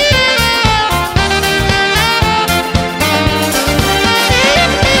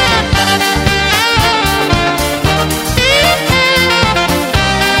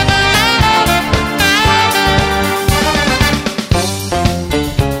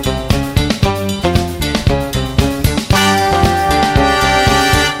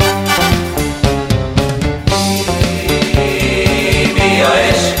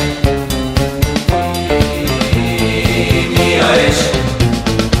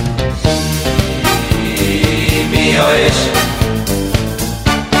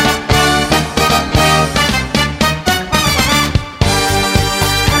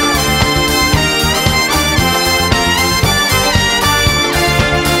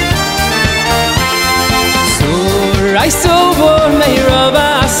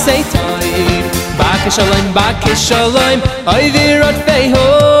Baki Shalom, I virat veho.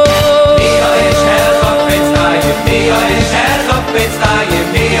 Mi'oish hechafetz chayim, mi'oish hechafetz chayim,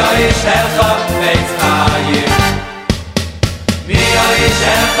 mi'oish hechafetz chayim. Mi'oish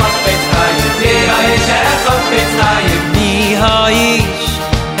hechafetz chayim, mi'oish hechafetz chayim. Mi'oish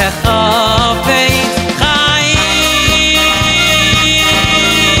hechafetz chayim.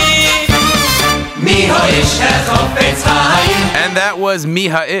 Mi'oish hechafetz chayim. And that was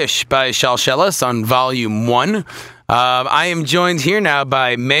Miha Ish by Shalshelis on Volume 1. I am joined here now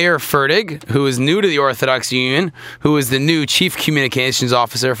by Mayor Fertig, who is new to the Orthodox Union, who is the new Chief Communications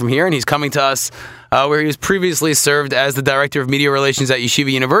Officer from here, and he's coming to us where he was previously served as the Director of Media Relations at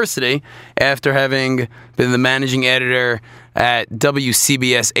Yeshiva University after having been the Managing Editor at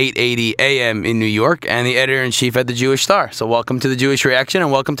WCBS 880 AM in New York and the Editor-in-Chief at the Jewish Star. So welcome to the Jewish Reaction and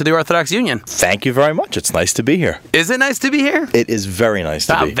welcome to the Orthodox Union. Thank you very much. It's nice to be here. Is it nice to be here? It is very nice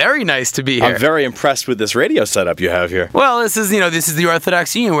to be. Very nice to be here. I'm very impressed with this radio setup you have here. Well, this is the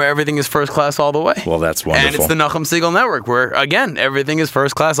Orthodox Union where everything is first class all the way. Well, that's wonderful. And it's the Nachum Siegel Network where, again, everything is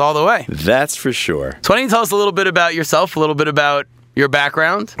first class all the way. That's for sure. So why don't you tell us a little bit about yourself, a little bit about your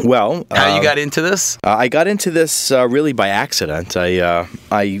background? Well, how you got into this? I got into this really by accident.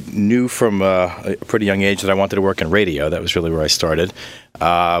 I knew from a pretty young age that I wanted to work in radio. That was really where I started.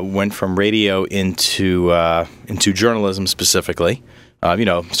 Went from radio into journalism specifically.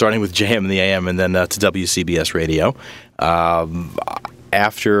 Starting with JM and the AM and then to WCBS radio.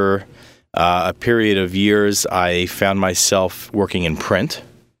 After a period of years, I found myself working in print,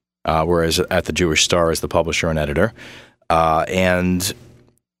 whereas at the Jewish Star as the publisher and editor. And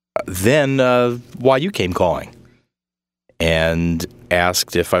then YU came calling and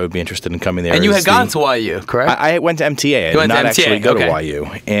asked if I would be interested in coming there. And you had gone to YU, correct? I went to MTA. I did not actually go to YU.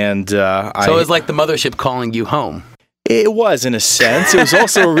 And so it was like the mothership calling you home. It was, in a sense. It was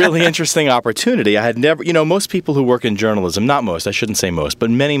also a really interesting opportunity. I had never, most people who work in journalism, not most, I shouldn't say most, but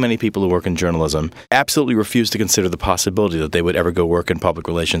many, many people who work in journalism absolutely refuse to consider the possibility that they would ever go work in public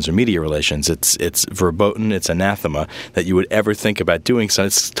relations or media relations. It's verboten, it's anathema that you would ever think about doing so.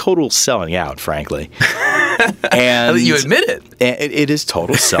 It's total selling out, frankly. And you admit it. It is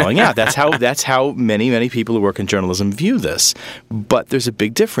total selling out. That's how many, many people who work in journalism view this. But there's a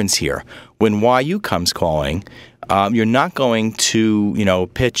big difference here. When YU comes calling, you're not going to,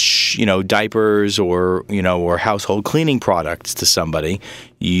 pitch, diapers or household cleaning products to somebody.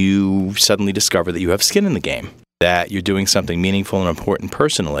 You suddenly discover that you have skin in the game, that you're doing something meaningful and important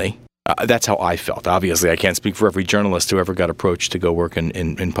personally. That's how I felt. Obviously, I can't speak for every journalist who ever got approached to go work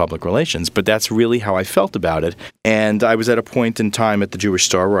in public relations, but that's really how I felt about it. And I was at a point in time at the Jewish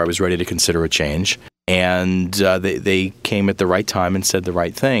Star where I was ready to consider a change. And they came at the right time and said the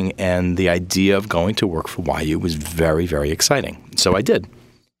right thing. And the idea of going to work for YU was very, very exciting. So I did.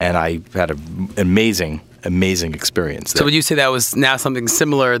 And I had an amazing experience there. So would you say that was now something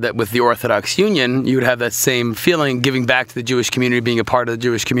similar that with the Orthodox Union, you would have that same feeling, giving back to the Jewish community, being a part of the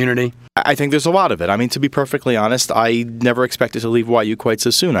Jewish community? I think there's a lot of it. I mean, to be perfectly honest, I never expected to leave YU quite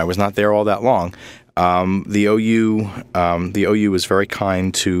so soon. I was not there all that long. The OU was very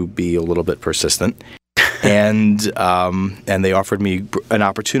kind to be a little bit persistent. And they offered me an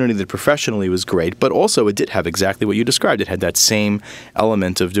opportunity that professionally was great, but also it did have exactly what you described. It had that same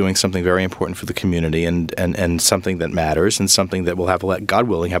element of doing something very important for the community and something that matters and something that will have, God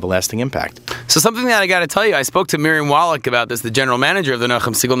willing, have a lasting impact. So something that I got to tell you, I spoke to Miriam Wallach about this, the general manager of the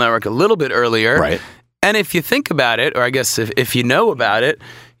Nachum Siegel Network, a little bit earlier. Right. And if you think about it, or I guess if you know about it,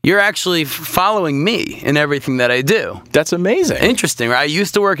 you're actually following me in everything that I do. That's amazing. Interesting, right? I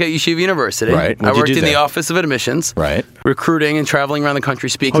used to work at Yeshiva University. Right. I worked in the Office of Admissions. Right. Recruiting and traveling around the country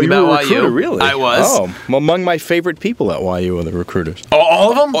speaking you about were a recruiter, YU. Really? I was. Oh, among my favorite people at YU are the recruiters. Oh,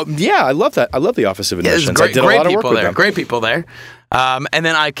 all of them? Oh, yeah, I love that. I love the Office of Admissions. Great, I did a lot of work with them. Great people there. And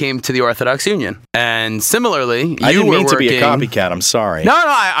then I came to the Orthodox Union. And similarly, I didn't mean to be a working- copycat. I'm sorry. No,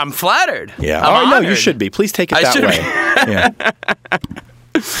 I'm flattered. Yeah. I'm no, honored. you should be. Please take it I that should way. Yeah.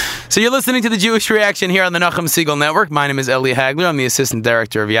 So you're listening to the Jewish Reaction here on the Nachum Siegel Network. My name is Eli Hagler. I'm the Assistant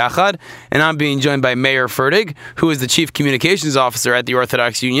Director of Yachad, and I'm being joined by Meir Fertig, who is the Chief Communications Officer at the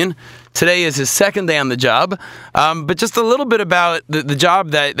Orthodox Union. Today is his second day on the job, but just a little bit about the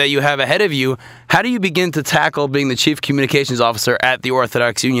job that you have ahead of you. How do you begin to tackle being the Chief Communications Officer at the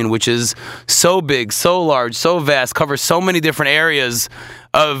Orthodox Union, which is so big, so large, so vast, covers so many different areas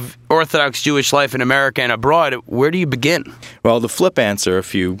of Orthodox Jewish life in America and abroad? Where do you begin? Well, the flip answer,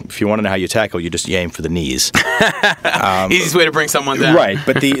 if you want to know how you tackle, you just aim for the knees. Easiest way to bring someone down. Right,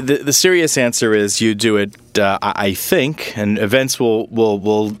 but the serious answer is you do it, I think, and events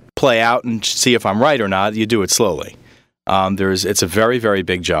will play out and see if I'm right or not. You do it slowly. It's a very, very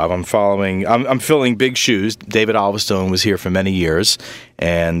big job. I'm filling big shoes. David Alvestone was here for many years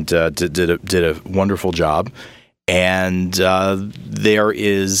and did a wonderful job. And there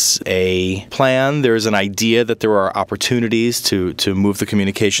is a plan. There's an idea that there are opportunities to move the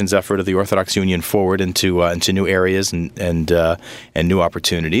communications effort of the Orthodox Union forward into new areas and new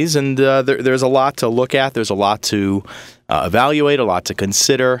opportunities. And there's a lot to look at. There's a lot to evaluate, a lot to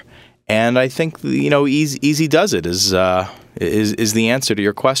consider. And I think easy does it is the answer to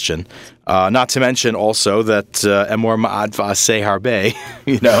your question. Not to mention also that emor ma'ad va'aseh harbe.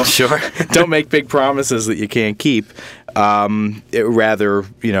 Sure. Don't make big promises that you can't keep. Rather,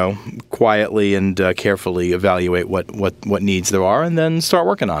 quietly and carefully evaluate what needs there are, and then start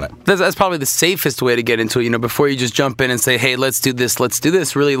working on it. That's probably the safest way to get into it. Before you just jump in and say, "Hey, let's do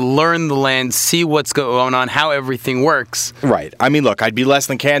this." Really learn the land, see what's going on, how everything works. Right. I mean, look, I'd be less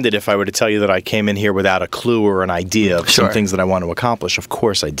than candid if I were to tell you that I came in here without a clue or an idea of some things that I want to accomplish. Of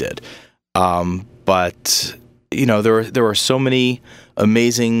course, I did. But there are so many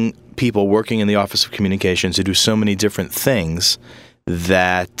amazing people working in the Office of Communications who do so many different things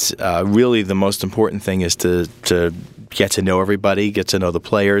that really the most important thing is to get to know everybody, get to know the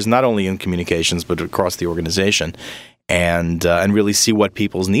players, not only in communications but across the organization, and really see what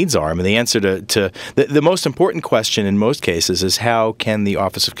people's needs are. I mean, the answer to the most important question in most cases is how can the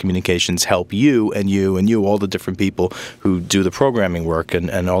Office of Communications help you and you and you, all the different people who do the programming work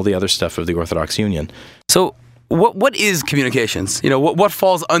and all the other stuff of the Orthodox Union. So what is communications? What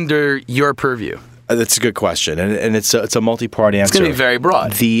falls under your purview? That's a good question, and it's a multi-part answer. It's going to be very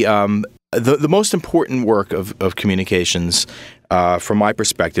broad. The most important work of communications, from my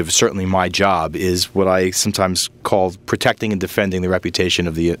perspective, certainly my job, is what I sometimes call protecting and defending the reputation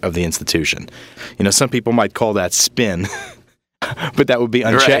of the institution. Some people might call that spin. But that would be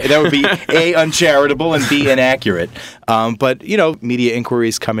that would be A, uncharitable, and B, inaccurate. But media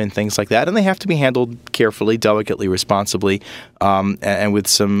inquiries come in, things like that, and they have to be handled carefully, delicately, responsibly, and with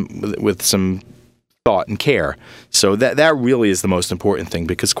some thought and care. So that really is the most important thing,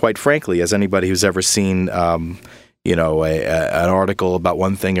 because quite frankly, as anybody who's ever seen an article about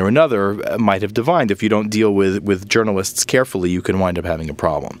one thing or another might have divined, if you don't deal with journalists carefully, you can wind up having a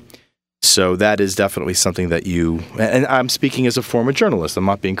problem. So that is definitely something that and I'm speaking as a former journalist. I'm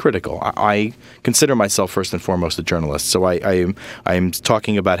not being critical. I consider myself first and foremost a journalist. So I am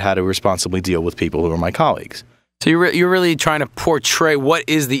talking about how to responsibly deal with people who are my colleagues. So you're really trying to portray what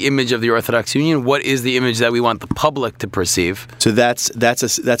is the image of the Orthodox Union, what is the image that we want the public to perceive. So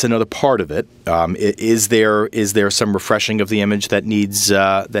that's another part of it. Is there some refreshing of the image that needs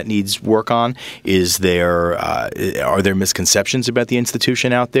work on? Are there misconceptions about the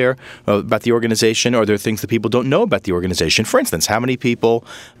institution out there, about the organization? Are there things that people don't know about the organization? For instance, how many people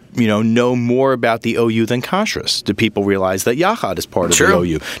know more about the OU than Kashrus? Do people realize that Yachad is part of the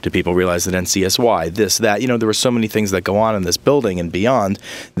OU? Do people realize that NCSY, this, that? There are so many things that go on in this building and beyond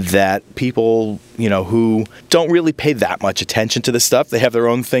that people, who don't really pay that much attention to this stuff, they have their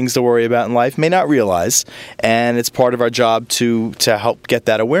own things to worry about in life, may not realize. And it's part of our job to help get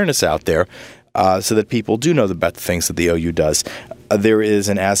that awareness out there so that people do know about the things that the OU does. There is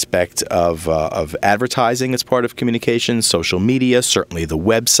an aspect of advertising as part of communications, social media, certainly the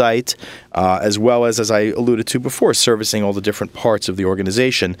website, as well as I alluded to before, servicing all the different parts of the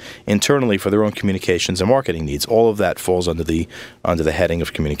organization internally for their own communications and marketing needs. All of that falls under the heading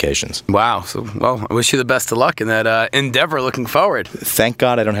of communications. Wow. So, well, I wish you the best of luck in that endeavor. Looking forward. Thank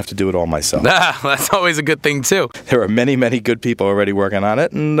God I don't have to do it all myself. That's always a good thing, too. There are many, many good people already working on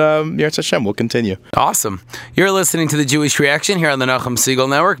it, and Yirtzeh Hashem will continue. Awesome. You're listening to The Jewish Reaction here on the Nachum Segal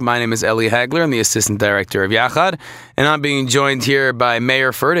Network. My name is Eli Hagler. I'm the Assistant Director of Yachad, and I'm being joined here by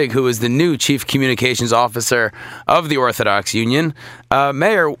Meir Fertig, who is the new Chief Communications Officer of the Orthodox Union.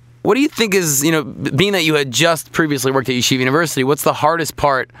 Meir, what do you think is, being that you had just previously worked at Yeshiva University, what's the hardest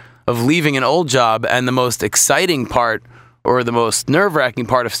part of leaving an old job and the most exciting part or the most nerve-wracking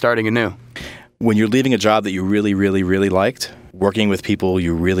part of starting anew? When you're leaving a job that you really, really, really liked, working with people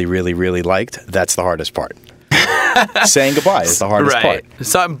you really, really, really liked, that's the hardest part. Saying goodbye is the hardest part.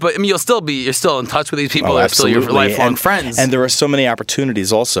 So, but I mean, you're still in touch with these people. They're still Absolutely. your lifelong friends. And there are so many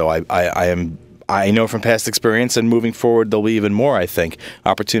opportunities also. I know from past experience, and moving forward, there'll be even more, I think,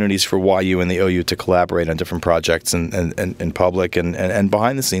 opportunities for YU and the OU to collaborate on different projects and in public and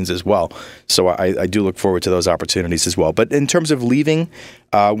behind the scenes as well. So I do look forward to those opportunities as well. But in terms of leaving,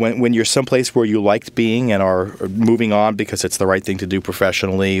 when you're someplace where you liked being and are moving on because it's the right thing to do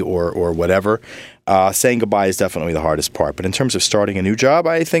professionally or whatever, saying goodbye is definitely the hardest part. But in terms of starting a new job,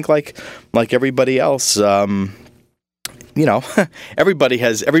 I think like everybody else, everybody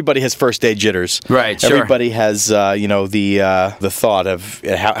has first day jitters. Right. Sure. Everybody has the thought of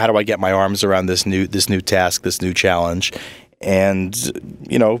how do I get my arms around this new task, this new challenge. And,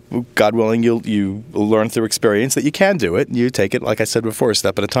 God willing, you learn through experience that you can do it. You take it, like I said before, a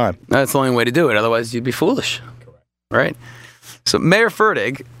step at a time. That's the only way to do it. Otherwise, you'd be foolish. Correct. Right. So, Meir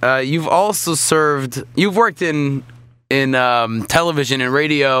Fertig, you've worked in television and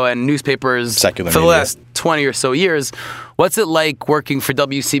radio and newspapers Secular for the media. last 20 or so years. What's it like working for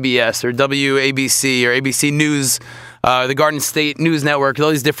WCBS or WABC or ABC News, the Garden State News Network, all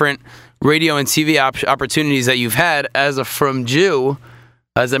these different radio and TV opportunities that you've had as a Frum Jew,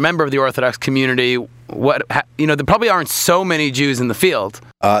 as a member of the Orthodox community? There probably aren't so many Jews in the field.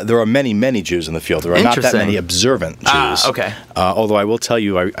 There are many, many Jews in the field. There are not that many observant Jews. Okay. Although I will tell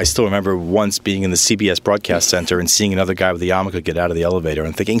you, I still remember once being in the CBS Broadcast Center and seeing another guy with a yarmulke get out of the elevator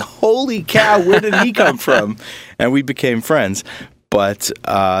and thinking, holy cow, where did he come from? And we became friends. But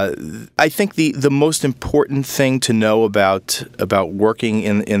I think the most important thing to know about working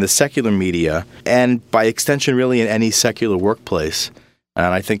in the secular media, and by extension really in any secular workplace, and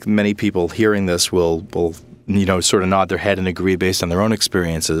I think many people hearing this will sort of nod their head and agree based on their own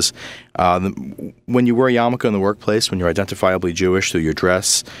experiences. When you wear a yarmulke in the workplace, when you're identifiably Jewish through your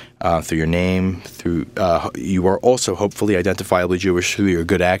dress, through your name, you are also hopefully identifiably Jewish through your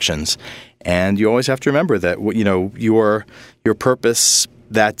good actions. And you always have to remember that your purpose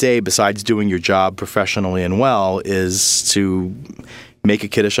that day, besides doing your job professionally and well, is to make a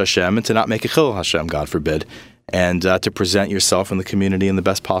Kiddush Hashem and to not make a Chil Hashem, God forbid, and to present yourself and the community in the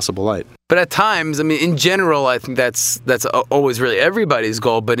best possible light. But at times, I mean, in general, I think that's always really everybody's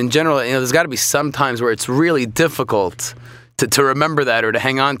goal. But in general, there's got to be some times where it's really difficult to remember that or to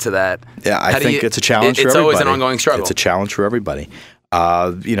hang on to that. Yeah, I think it's a challenge for everybody. It's always an ongoing struggle. It's a challenge for everybody.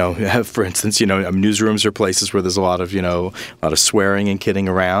 For instance, newsrooms are places where there's a lot of swearing and kidding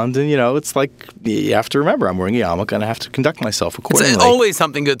around, and it's like you have to remember I'm wearing a yarmulke and I have to conduct myself accordingly. It's always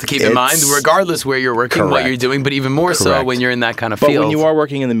something good to keep in mind, regardless where you're working, what you're doing, but even more so when you're in that kind of field. But when you are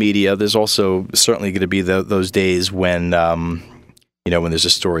working in the media, there's also certainly going to be those days when when there's a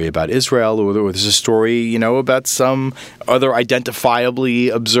story about Israel, or there's a story, about some other identifiably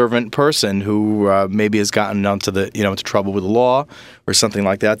observant person who maybe has gotten into trouble with the law or something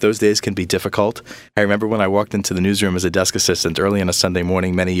like that. Those days can be difficult. I remember when I walked into the newsroom as a desk assistant early on a Sunday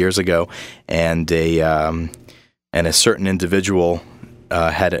morning many years ago, and a certain individual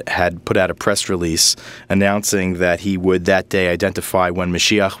had put out a press release announcing that he would that day identify when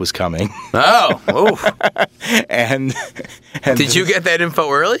Mashiach was coming. Oh, oof. and did you get that info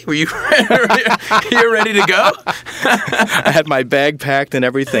early? Were you ready to go? I had my bag packed and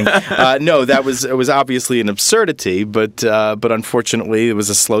everything. No, it was obviously an absurdity, but unfortunately it was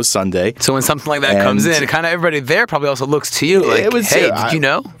a slow Sunday. So when something like that comes in, kind of everybody there probably also looks to you like, hey, did you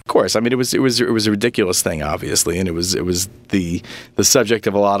know? Of course. I mean, it was a ridiculous thing, obviously, and it was the subject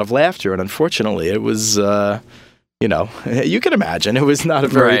of a lot of laughter, and unfortunately, it was. You can imagine it was not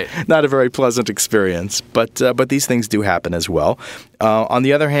a very pleasant experience, but these things do happen as well. On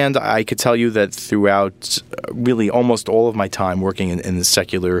the other hand, I could tell you that throughout really almost all of my time working in the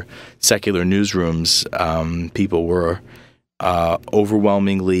secular newsrooms, people were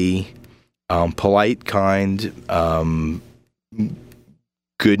overwhelmingly polite, kind,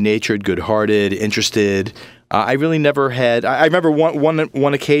 good-natured, good-hearted, interested. I really never had. I remember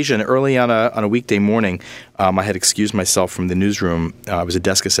one occasion early on a weekday morning. I had excused myself from the newsroom. I was a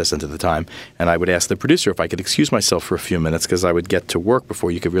desk assistant at the time, and I would ask the producer if I could excuse myself for a few minutes because I would get to work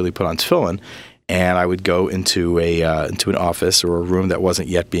before you could really put on tefillin. And I would go into an office or a room that wasn't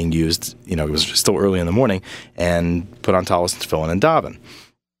yet being used. You know, it was still early in the morning, and put on talis and tefillin and daven.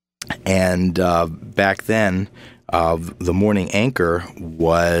 And back then, the morning anchor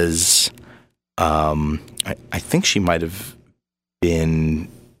was. I think she might have been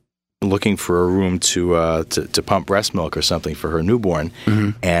looking for a room to pump breast milk or something for her newborn,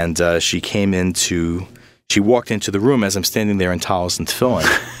 and she walked into the room as I'm standing there in talis and tefillin,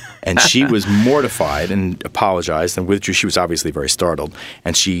 and she was mortified and apologized and withdrew. She was obviously very startled,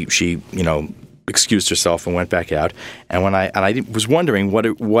 and she excused herself and went back out. And I was wondering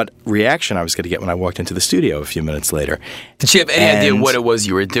what reaction I was going to get when I walked into the studio a few minutes later. Did she have any idea what it was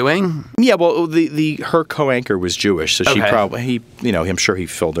you were doing? Yeah, well, her co-anchor was Jewish, so she I'm sure he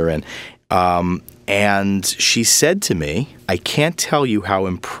filled her in. And she said to me, "I can't tell you how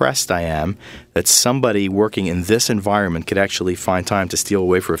impressed I am that somebody working in this environment could actually find time to steal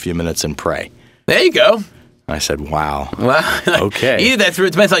away for a few minutes and pray." There you go. I said, "Wow, okay." Either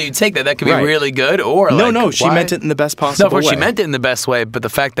it depends how you take that. That could be really good, or no. She meant it in the best possible way. She meant it in the best way, but the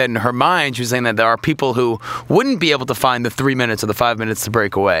fact that in her mind she was saying that there are people who wouldn't be able to find the 3 minutes or the 5 minutes to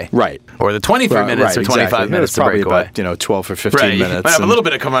break away, right? Or the 23 minutes or 25 minutes to break away. About 12 or 15 minutes. You might have a little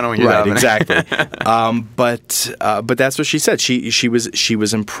bit of come on when you're right, exactly. But that's what she said. She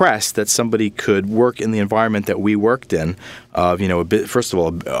was impressed that somebody could work in the environment that we worked in. First of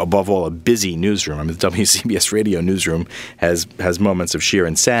all, above all, a busy newsroom. I mean, the WCBS radio newsroom has moments of sheer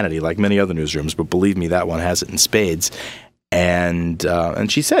insanity, like many other newsrooms. But believe me, that one has it in spades. And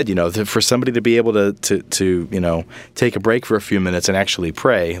she said, for somebody to be able to take a break for a few minutes and actually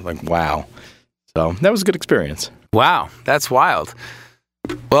pray, like, wow. So that was a good experience. Wow, that's wild.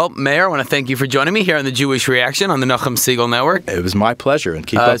 Well, Mayor, I want to thank you for joining me here on the Jewish Reaction on the Nachum Segal Network. It was my pleasure, and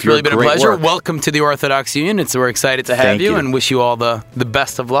keep up it's really your been a great pleasure. work. Welcome to the Orthodox Union. We're excited to have Thank you and wish you all the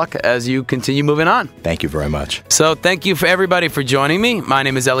best of luck as you continue moving on. Thank you very much. So thank you for everybody for joining me. My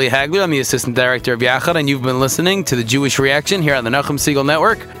name is Eli Hagler. I'm the Assistant Director of Yachad, and you've been listening to the Jewish Reaction here on the Nachum Segal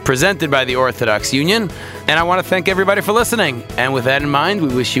Network, presented by the Orthodox Union. And I want to thank everybody for listening. And with that in mind,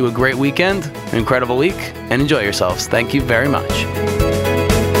 we wish you a great weekend, an incredible week, and enjoy yourselves. Thank you very much.